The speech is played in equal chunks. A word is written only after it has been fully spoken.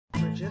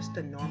just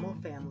a normal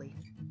family.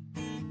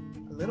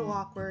 A little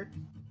awkward,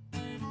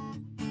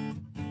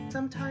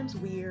 sometimes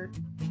weird,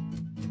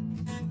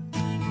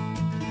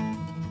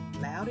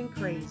 loud and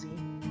crazy.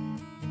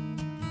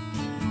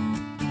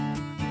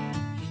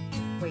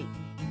 Wait,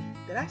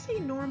 did I say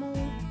normal?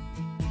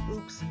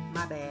 Oops,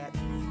 my bad.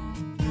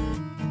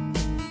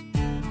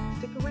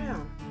 Stick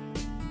around.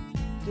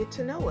 Get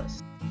to know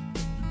us.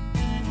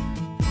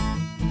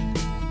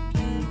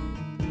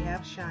 We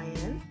have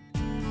Cheyenne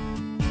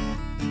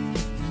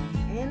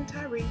and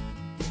Tyreek.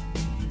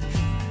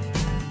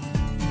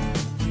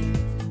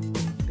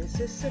 This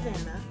is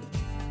Savannah.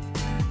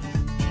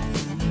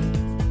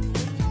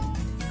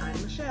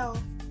 I'm Michelle.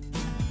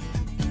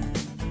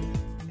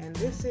 And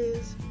this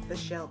is the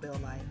Shelbyville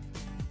Life.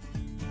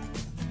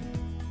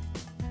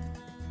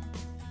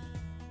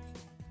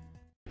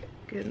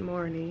 Good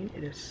morning.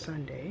 It is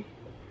Sunday.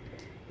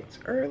 It's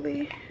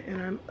early and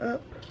I'm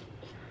up.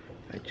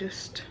 I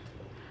just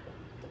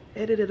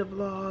edited a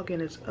vlog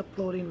and it's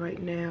uploading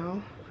right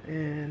now,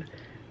 and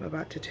I'm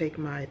about to take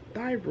my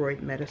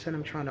thyroid medicine.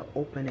 I'm trying to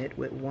open it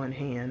with one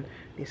hand.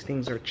 These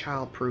things are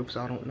child-proof,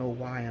 so I don't know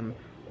why I'm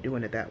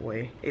doing it that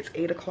way. It's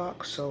 8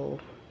 o'clock, so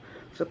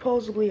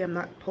supposedly I'm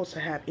not supposed to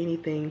have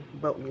anything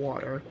but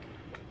water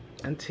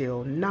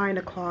until 9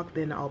 o'clock.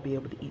 Then I'll be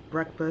able to eat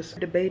breakfast.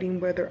 Debating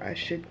whether I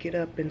should get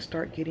up and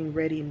start getting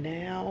ready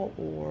now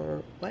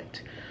or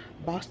what.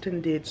 Boston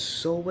did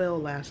so well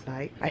last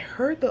night. I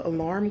heard the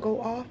alarm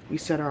go off. We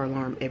set our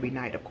alarm every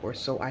night, of course,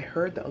 so I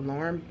heard the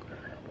alarm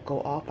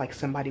go off like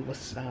somebody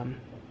was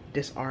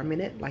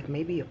disarming it, like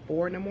maybe at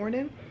 4 in the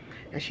morning.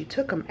 And she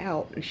took him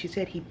out and she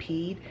said he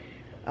peed.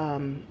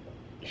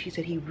 She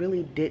said he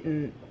really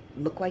didn't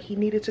look like he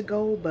needed to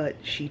go, but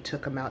she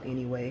took him out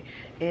anyway,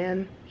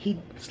 and he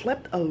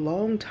slept a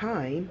long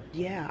time.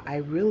 Yeah, I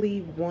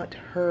really want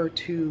her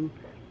to,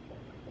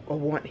 or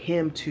want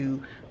him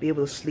to, be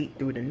able to sleep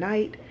through the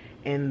night,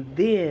 and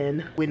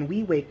then when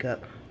we wake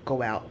up,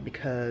 go out,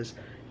 because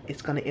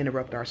it's going to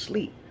interrupt our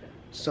sleep.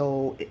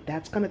 So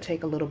that's going to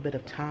take a little bit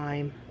of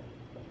time.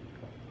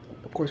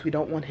 Of course, we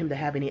don't want him to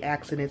have any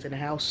accidents in the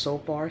house. So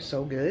far,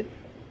 so good.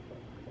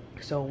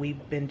 So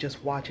we've been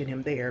just watching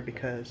him there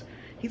because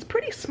he's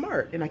pretty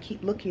smart. And I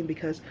keep looking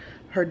because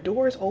her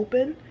door is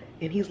open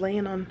and he's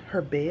laying on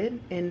her bed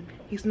and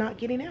he's not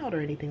getting out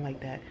or anything like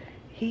that.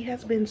 He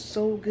has been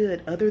so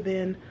good, other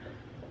than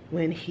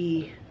when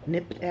he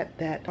nipped at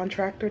that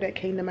contractor that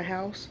came to my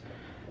house.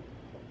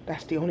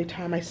 That's the only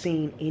time I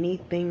seen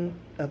anything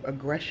of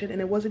aggression.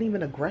 And it wasn't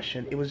even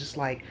aggression. It was just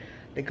like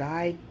the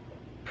guy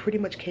pretty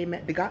much came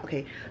at the guy.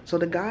 Okay, so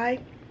the guy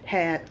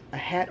had a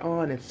hat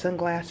on and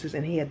sunglasses,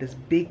 and he had this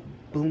big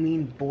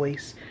booming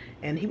voice,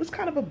 and he was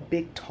kind of a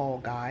big tall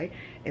guy.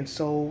 And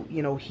so,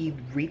 you know, he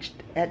reached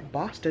at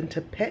Boston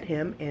to pet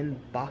him, and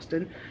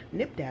Boston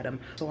nipped at him.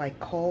 So I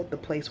called the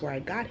place where I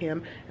got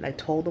him and I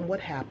told them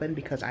what happened,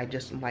 because I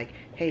just am like,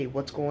 hey,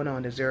 what's going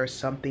on? Is there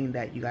something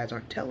that you guys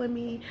aren't telling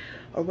me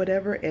or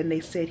whatever? And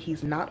they said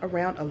he's not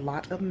around a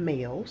lot of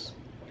males,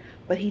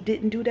 but he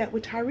didn't do that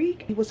with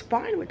Tyreek. He was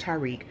fine with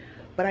Tyreek.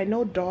 But I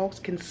know dogs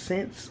can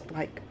sense,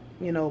 like,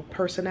 you know,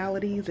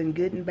 personalities and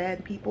good and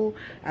bad people.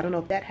 I don't know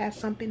if that has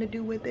something to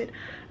do with it.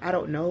 I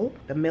don't know.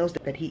 The males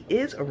that he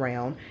is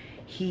around,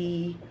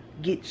 he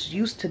gets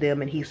used to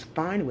them and he's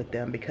fine with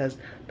them, because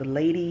the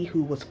lady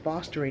who was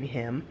fostering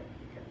him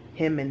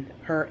and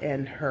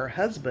her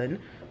husband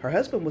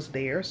was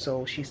there.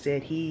 So she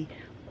said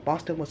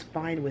Boston was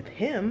fine with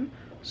him.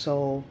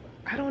 So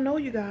I don't know,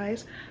 you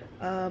guys.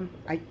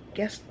 I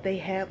guess they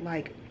had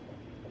like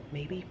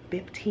maybe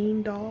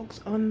 15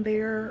 dogs on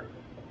their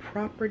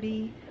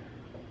property.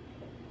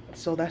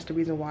 So that's the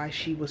reason why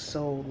she was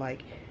so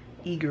like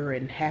eager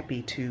and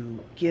happy to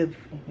give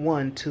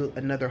one to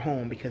another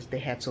home, because they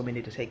had so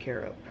many to take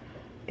care of.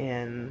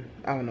 And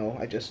I don't know,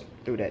 I just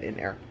threw that in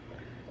there.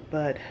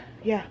 But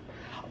yeah,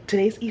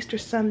 today's Easter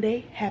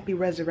Sunday. Happy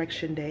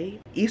Resurrection Day.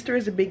 Easter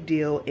is a big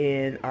deal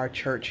in our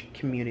church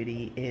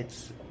community.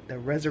 It's the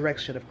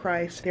resurrection of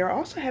Christ. They're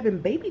also having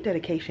baby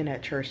dedication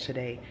at church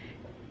today.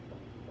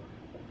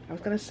 I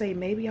was gonna say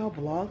maybe I'll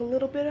vlog a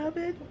little bit of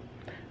it.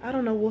 I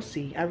don't know, we'll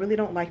see. I really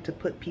don't like to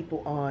put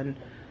people on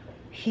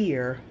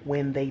here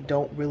when they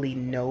don't really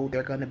know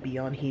they're gonna be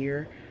on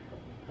here.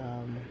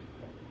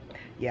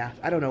 Yeah,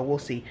 I don't know, we'll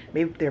see.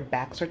 Maybe if their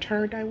backs are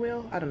turned, I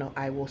will. I don't know,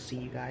 I will see,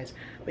 you guys.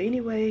 But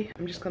anyway,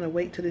 I'm just gonna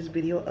wait till this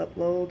video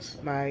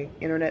uploads. My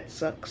internet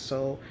sucks,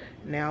 so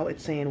now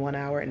it's saying 1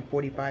 hour and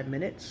 45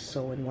 minutes.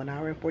 So in 1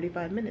 hour and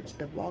 45 minutes,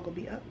 the vlog will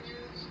be up.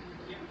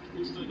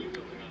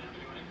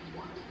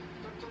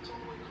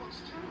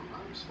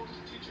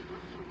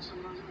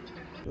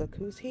 Look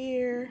who's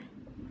here.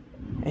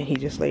 And he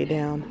just laid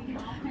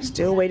down.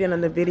 Still waiting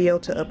on the video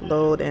to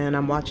upload, and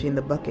I'm watching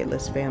the Bucket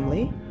List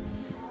Family.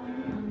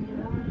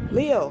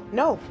 Leo,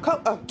 no,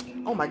 come.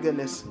 Oh my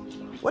goodness.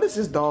 What is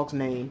this dog's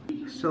name?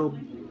 So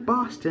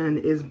Boston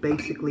is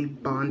basically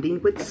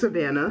bonding with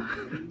Savannah,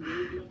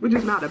 which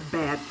is not a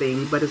bad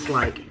thing, but it's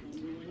like,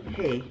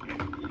 hey,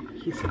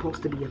 he's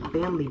supposed to be a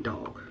family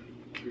dog.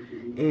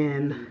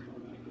 And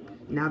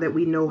now that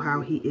we know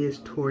how he is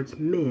towards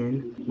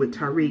men, with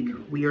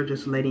Tariq, we are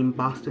just letting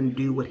Boston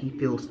do what he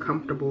feels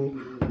comfortable,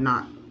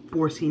 not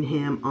forcing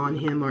him on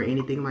him or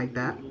anything like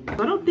that.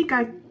 So I don't think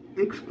I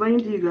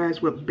explained to you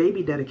guys what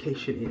baby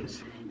dedication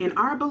is. In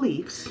our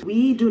beliefs,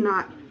 we do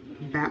not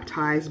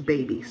baptize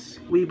babies.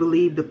 We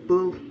believe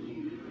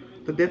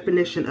the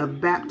definition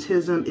of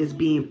baptism is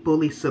being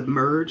fully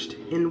submerged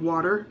in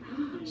water.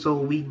 So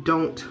we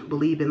don't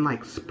believe in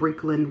like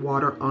sprinkling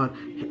water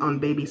on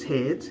babies'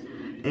 heads.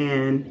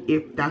 And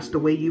if that's the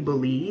way you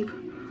believe,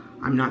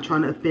 I'm not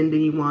trying to offend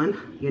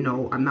anyone, you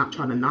know, I'm not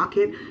trying to knock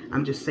it.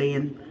 I'm just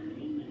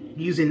saying,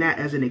 using that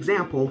as an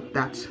example,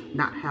 that's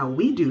not how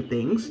we do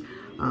things,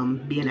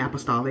 being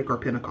apostolic or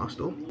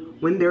Pentecostal.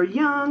 When they're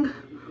young,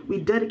 we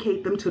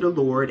dedicate them to the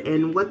Lord.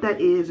 And what that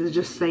is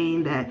just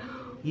saying that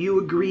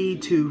you agree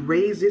to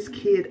raise this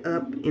kid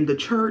up in the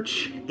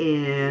church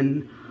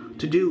and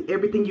to do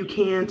everything you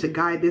can to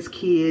guide this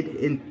kid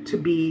and to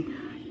be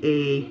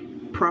a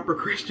proper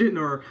Christian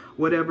or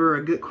whatever,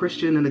 a good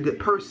Christian and a good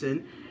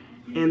person.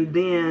 And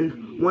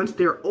then once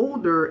they're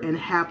older and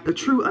have the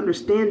true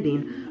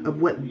understanding of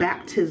what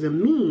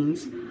baptism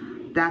means,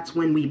 that's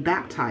when we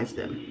baptize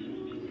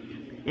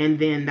them. And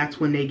then that's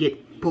when they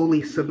get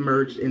fully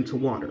submerged into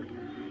water.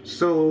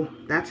 So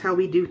that's how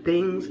we do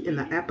things in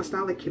the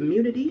apostolic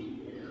community.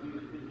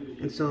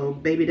 And so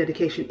baby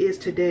dedication is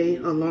today,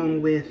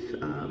 along with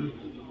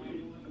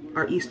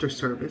our Easter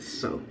service.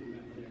 So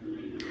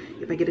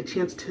if I get a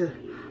chance to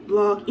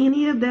vlog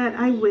any of that,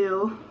 I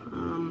will.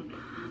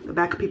 The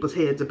back of people's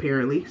heads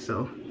apparently.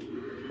 So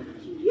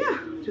yeah,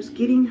 just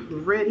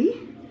getting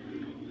ready.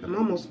 I'm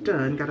almost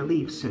done, gotta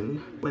leave soon.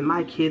 When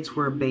my kids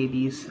were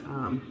babies,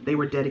 they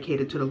were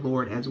dedicated to the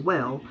Lord as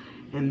well.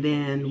 And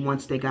then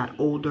once they got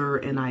older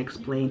and I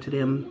explained to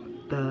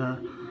them the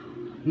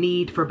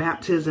need for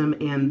baptism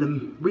and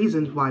the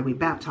reasons why we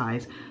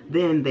baptize,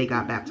 then they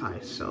got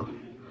baptized. So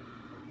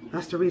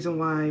that's the reason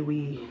why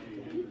we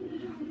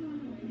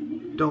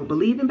don't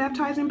believe in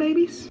baptizing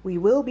babies. We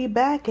will be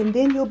back and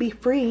then you'll be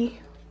free.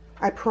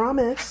 I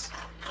promise.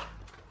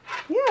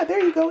 Yeah, there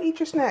you go, eat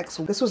your snacks.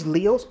 This was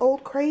Leo's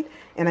old crate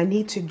and I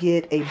need to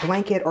get a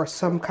blanket or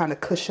some kind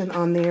of cushion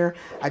on there.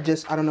 I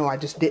don't know, I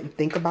just didn't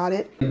think about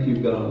it. Thank you,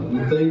 God. We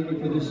thank you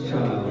for this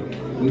child.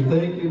 We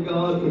thank you,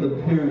 God, for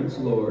the parents,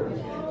 Lord,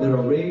 that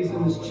are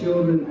raising these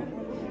children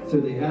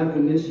to the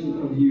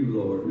admonition of you,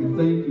 Lord. We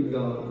thank you,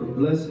 God, for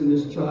blessing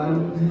this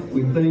child.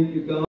 We thank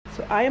you, God.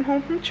 So I am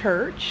home from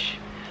church.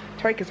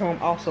 Tariq is home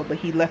also, but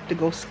he left to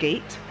go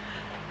skate.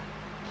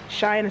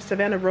 Cheyenne and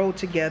Savannah rode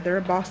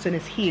together. Boston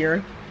is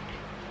here.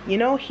 You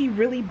know, he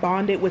really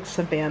bonded with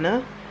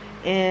Savannah,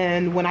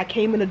 and when I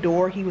came in the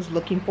door, he was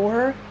looking for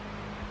her.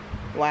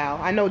 Wow,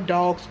 I know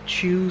dogs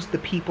choose the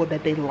people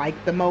that they like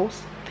the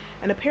most,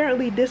 and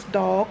apparently this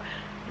dog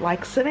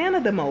likes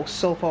Savannah the most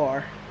so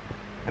far.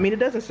 I mean, it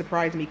doesn't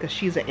surprise me because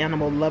she's an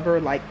animal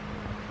lover. Like,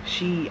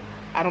 I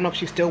don't know if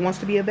she still wants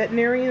to be a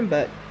veterinarian,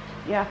 but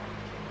yeah.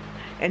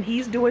 And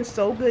he's doing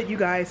so good, you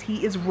guys.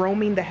 He is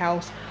roaming the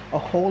house a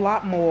whole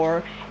lot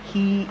more.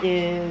 He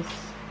is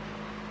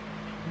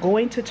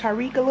going to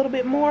Tariq a little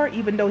bit more,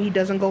 even though he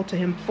doesn't go to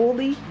him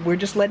fully. We're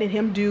just letting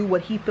him do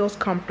what he feels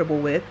comfortable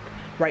with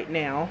right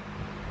now.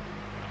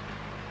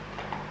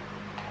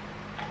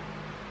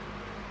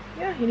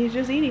 Yeah, and he's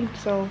just eating.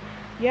 So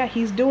yeah,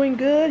 he's doing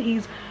good.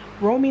 He's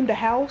roaming the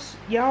house,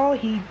 y'all.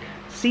 He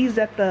sees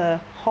that the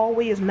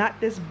hallway is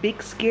not this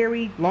big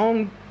scary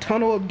long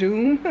tunnel of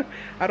doom.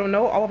 I don't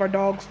know, all of our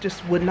dogs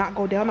just would not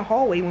go down the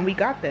hallway when we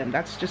got them.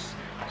 That's just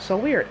so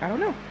weird. I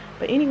don't know.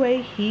 But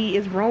anyway, he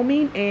is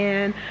roaming,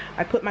 and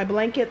I put my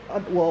blanket,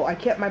 well, I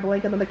kept my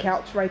blanket on the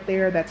couch right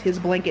there. That's his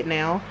blanket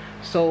now.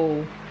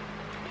 So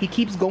he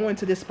keeps going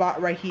to this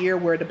spot right here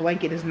where the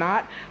blanket is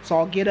not. So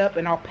I'll get up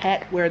and I'll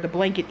pat where the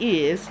blanket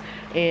is,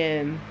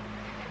 and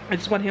I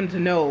just want him to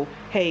know,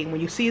 hey, when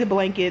you see the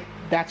blanket,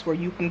 that's where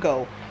you can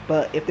go.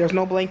 But if there's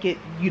no blanket,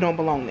 you don't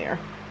belong there.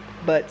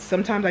 But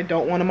sometimes I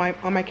don't want him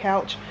on my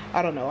couch.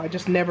 I don't know. I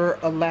just never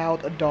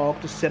allowed a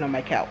dog to sit on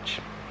my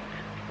couch.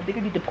 I think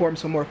I need to pour him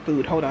some more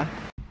food. Hold on.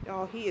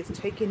 Y'all, he is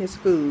taking his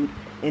food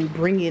and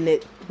bringing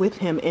it with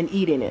him and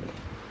eating it.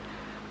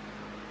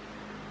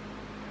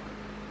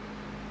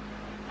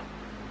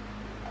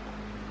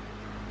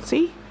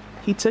 See?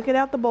 He took it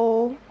out the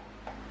bowl,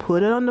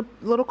 put it on the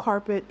little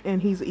carpet,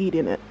 and he's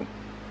eating it.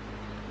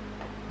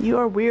 You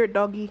are weird,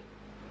 doggy.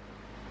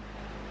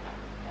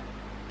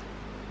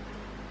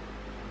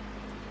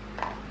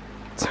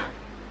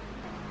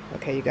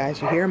 Okay, you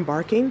guys, you hear him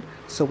barking?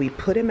 So we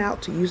put him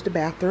out to use the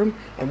bathroom,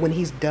 and when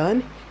he's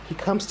done, he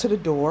comes to the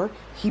door,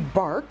 he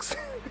barks,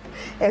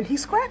 and he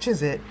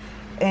scratches it.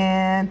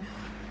 And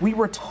we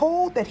were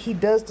told that he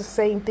does the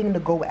same thing to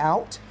go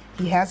out.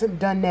 He hasn't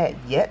done that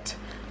yet,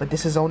 but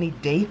this is only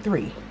day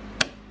 3.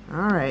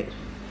 All right,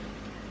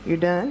 you're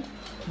done?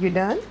 You're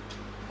done?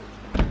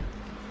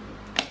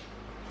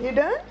 You're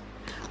done?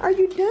 Are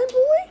you done,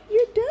 boy?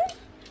 You're done?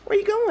 Where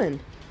you going?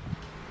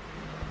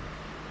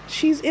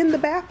 She's in the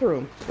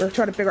bathroom. We're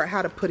trying to figure out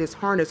how to put his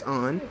harness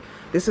on.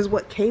 This is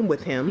what came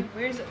with him.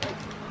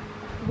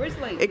 Where's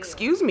like?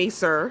 Excuse me,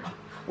 sir.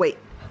 Wait,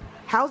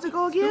 how's it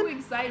go again? Too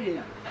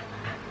excited.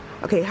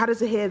 Okay, how does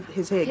his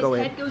head go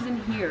in? His head goes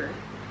in here.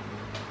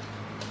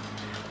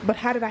 But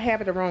how did I have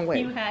it the wrong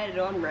way? You had it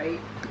on right.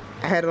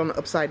 I had it on the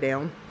upside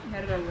down. You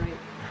had it on right.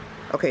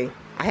 Okay,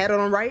 I had it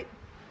on right.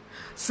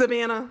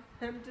 Savannah.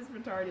 I'm just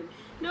retarded.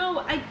 No,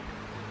 I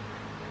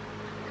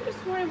could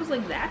have sworn it was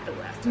like that the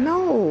last time.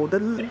 No, What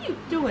are you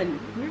doing,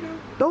 weirdo?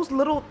 those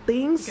little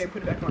things. Okay,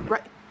 put it back on.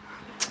 Right.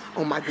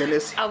 Oh my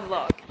goodness. I'll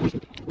vlog.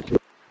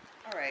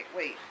 All right,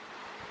 wait.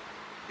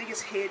 I think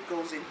his head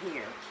goes in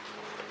here.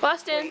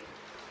 Boston. Wait.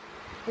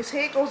 His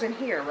head goes in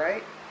here,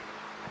 right?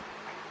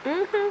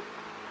 Mm-hmm.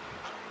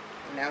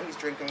 And now he's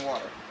drinking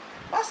water.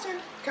 Boston,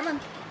 come on.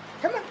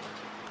 Come on.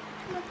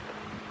 Come on.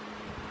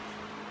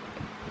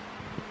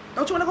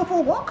 Don't you want to go for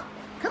a walk?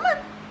 Come on.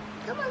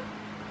 Come on.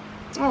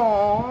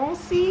 Oh,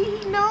 see,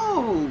 he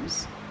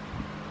knows.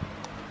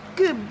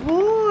 Good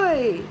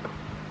boy.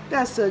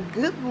 That's a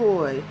good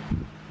boy.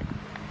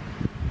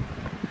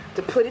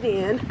 To put it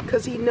in,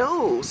 because he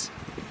knows.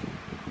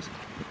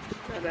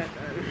 Not that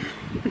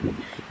done.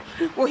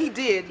 Well, he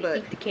did, but...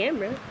 Eat the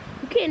camera.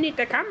 You can't eat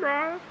the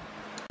camera.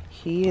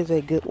 He is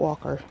a good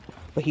walker,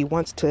 but he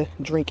wants to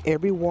drink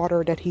every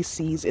water that he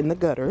sees in the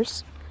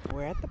gutters.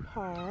 We're at the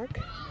park,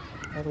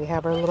 and we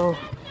have our little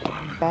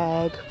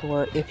bag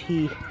for if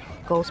he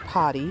goes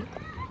potty.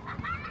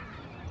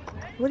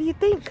 What do you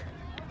think?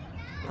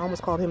 I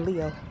almost called him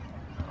Leo.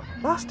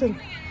 Boston.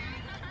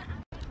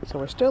 So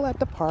we're still at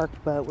the park,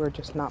 but we're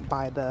just not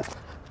by the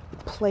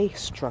play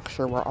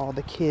structure where all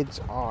the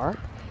kids are.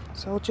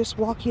 So just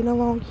walking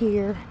along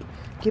here,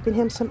 giving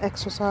him some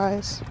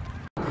exercise.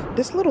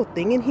 This little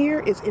thing in here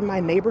is in my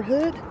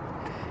neighborhood,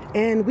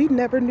 and we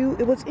never knew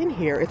it was in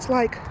here. It's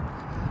like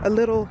a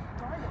little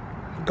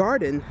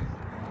garden,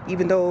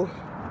 even though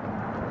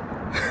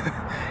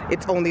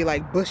it's only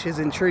like bushes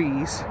and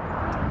trees.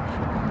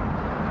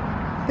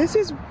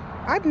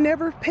 I've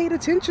never paid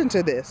attention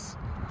to this.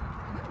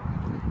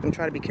 I'm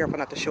trying to be careful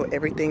not to show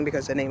everything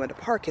because the name of the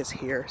park is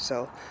here.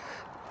 So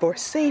for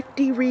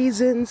safety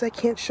reasons, I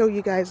can't show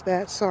you guys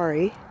that,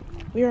 sorry.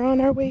 We are on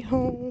our way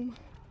home.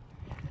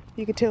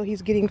 You can tell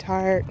he's getting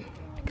tired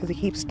because he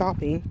keeps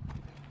stopping.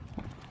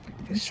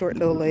 His short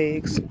little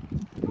legs.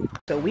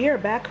 So we are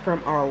back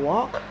from our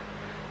walk.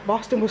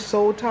 Boston was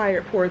so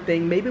tired, poor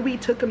thing. Maybe we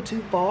took him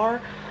too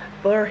far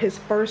for his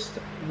first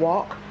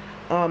walk.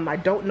 I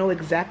don't know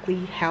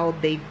exactly how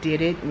they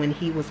did it when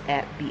he was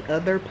at the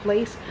other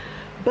place.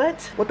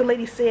 But what the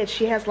lady said,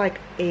 she has like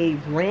a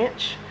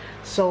ranch.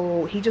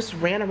 So he just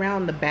ran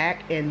around the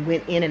back and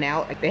went in and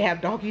out. Like they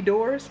have doggy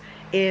doors.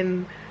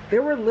 And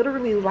there were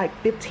literally like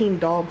 15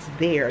 dogs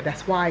there.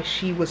 That's why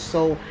she was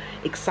so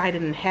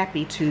excited and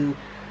happy to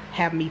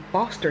have me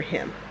foster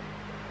him.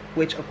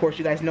 Which of course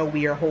you guys know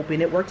we are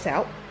hoping it works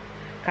out.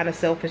 Kind of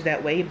selfish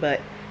that way,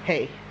 but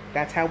hey,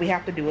 that's how we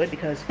have to do it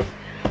because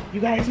you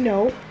guys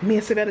know me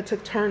and Savannah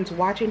took turns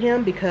watching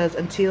him because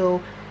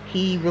until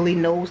he really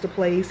knows the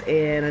place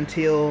and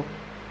until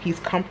he's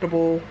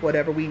comfortable,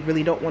 whatever, we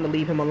really don't want to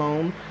leave him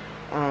alone.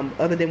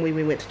 Other than when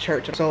we went to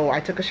church. So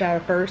I took a shower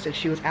first and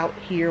she was out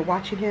here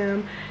watching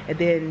him, and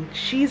then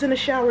she's in the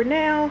shower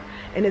now,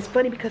 and it's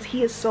funny because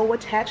he is so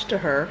attached to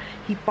her.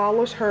 He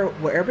follows her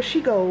wherever she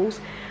goes.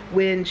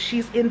 When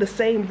she's in the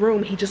same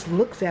room, he just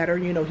looks at her,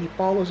 you know, he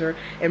follows her.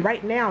 And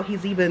right now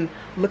he's even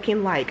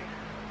looking like,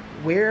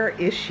 where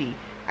is she?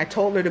 I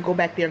told her to go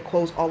back there and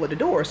close all of the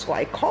doors. So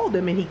I called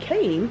him and he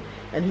came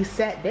and he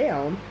sat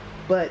down,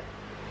 but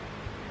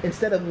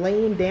instead of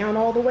laying down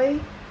all the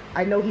way,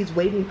 I know he's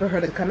waiting for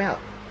her to come out.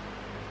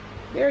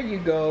 There you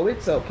go,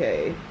 it's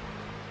okay.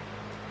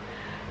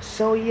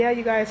 So yeah,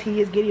 you guys,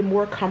 he is getting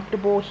more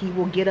comfortable. He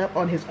will get up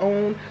on his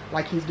own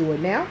like he's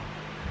doing now.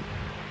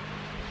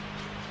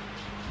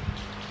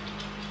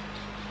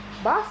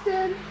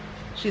 Boston,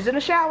 she's in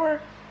the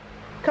shower.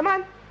 Come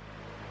on,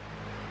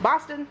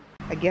 Boston.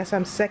 I guess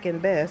I'm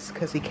second best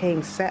because he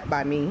came sat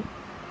by me.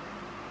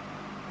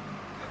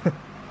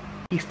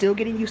 He's still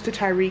getting used to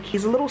Tyreek.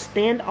 He's a little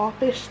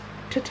standoffish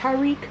to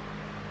Tyreek.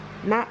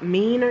 Not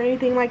mean or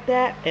anything like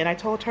that. And I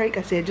told Tyreek,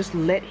 I said, just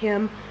let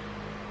him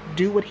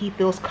do what he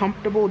feels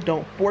comfortable.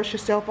 Don't force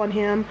yourself on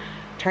him.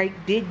 Tyreek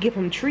did give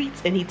him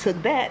treats and he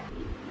took that.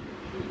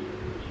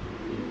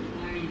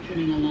 Why are you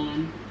trimming the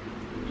lawn?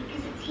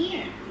 Because it's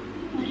here.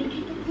 Why do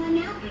people climb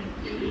out?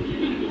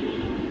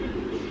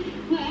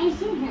 Well,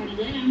 so far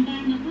today I'm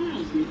batting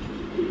 1,000.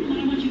 Why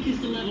don't you kiss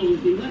the level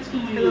with me? What's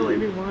going on? Hello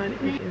everyone,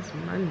 it is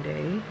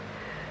Monday.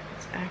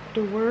 It's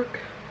after work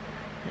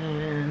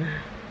and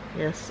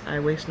yes, I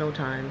waste no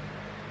time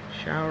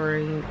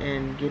showering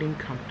and getting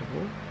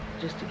comfortable.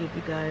 Just to give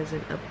you guys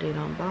an update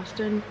on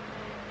Boston,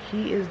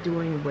 he is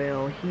doing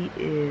well. He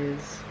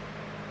is,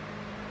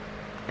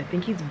 I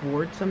think he's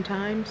bored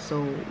sometimes,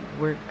 so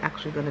we're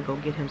actually gonna go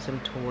get him some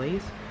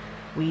toys.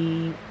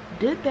 We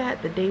did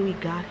that the day we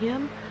got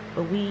him,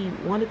 but we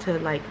wanted to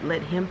like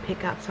let him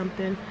pick out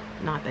something.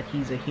 Not that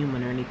he's a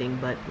human or anything,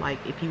 but like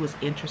if he was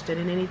interested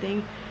in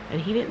anything,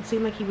 and he didn't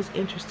seem like he was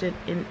interested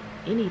in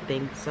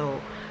anything, so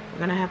we're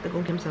gonna have to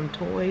go get him some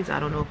toys. I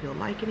don't know if he'll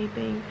like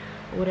anything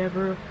or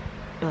whatever,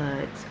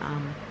 But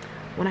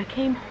when I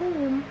came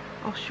home,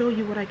 I'll show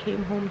you what I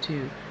came home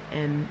to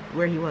and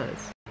where he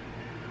was.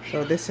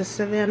 So this is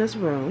Savannah's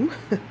room,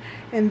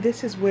 and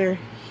this is where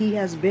he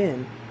has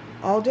been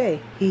all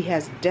day. He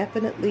has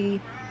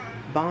definitely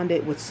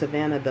bonded with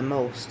Savannah the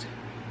most.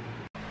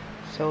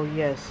 So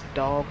yes,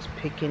 dogs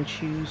pick and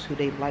choose who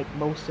they like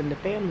most in the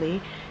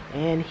family,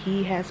 and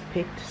he has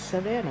picked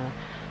Savannah.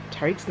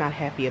 Tariq's not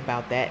happy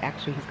about that.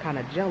 Actually, he's kind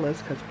of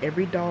jealous because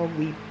every dog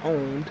we've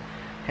owned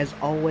has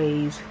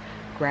always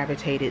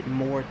gravitated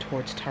more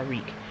towards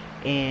Tariq.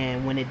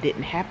 And when it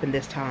didn't happen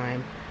this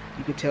time,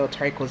 you could tell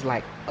Tariq was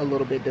like a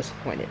little bit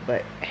disappointed.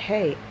 But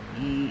hey,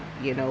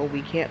 you know,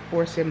 we can't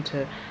force him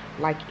to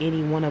like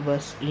any one of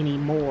us any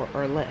more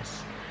or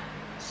less.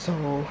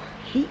 So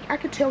I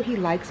could tell he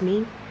likes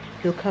me.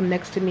 He'll come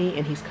next to me,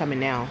 and he's coming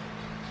now.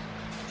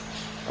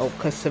 Oh,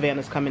 because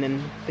Savannah's coming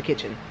in the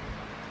kitchen.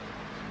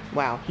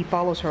 Wow, he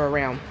follows her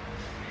around.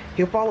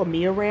 He'll follow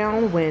me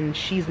around when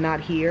she's not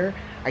here.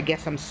 I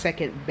guess I'm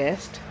second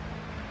best.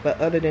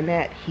 But other than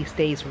that, he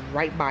stays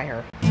right by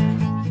her.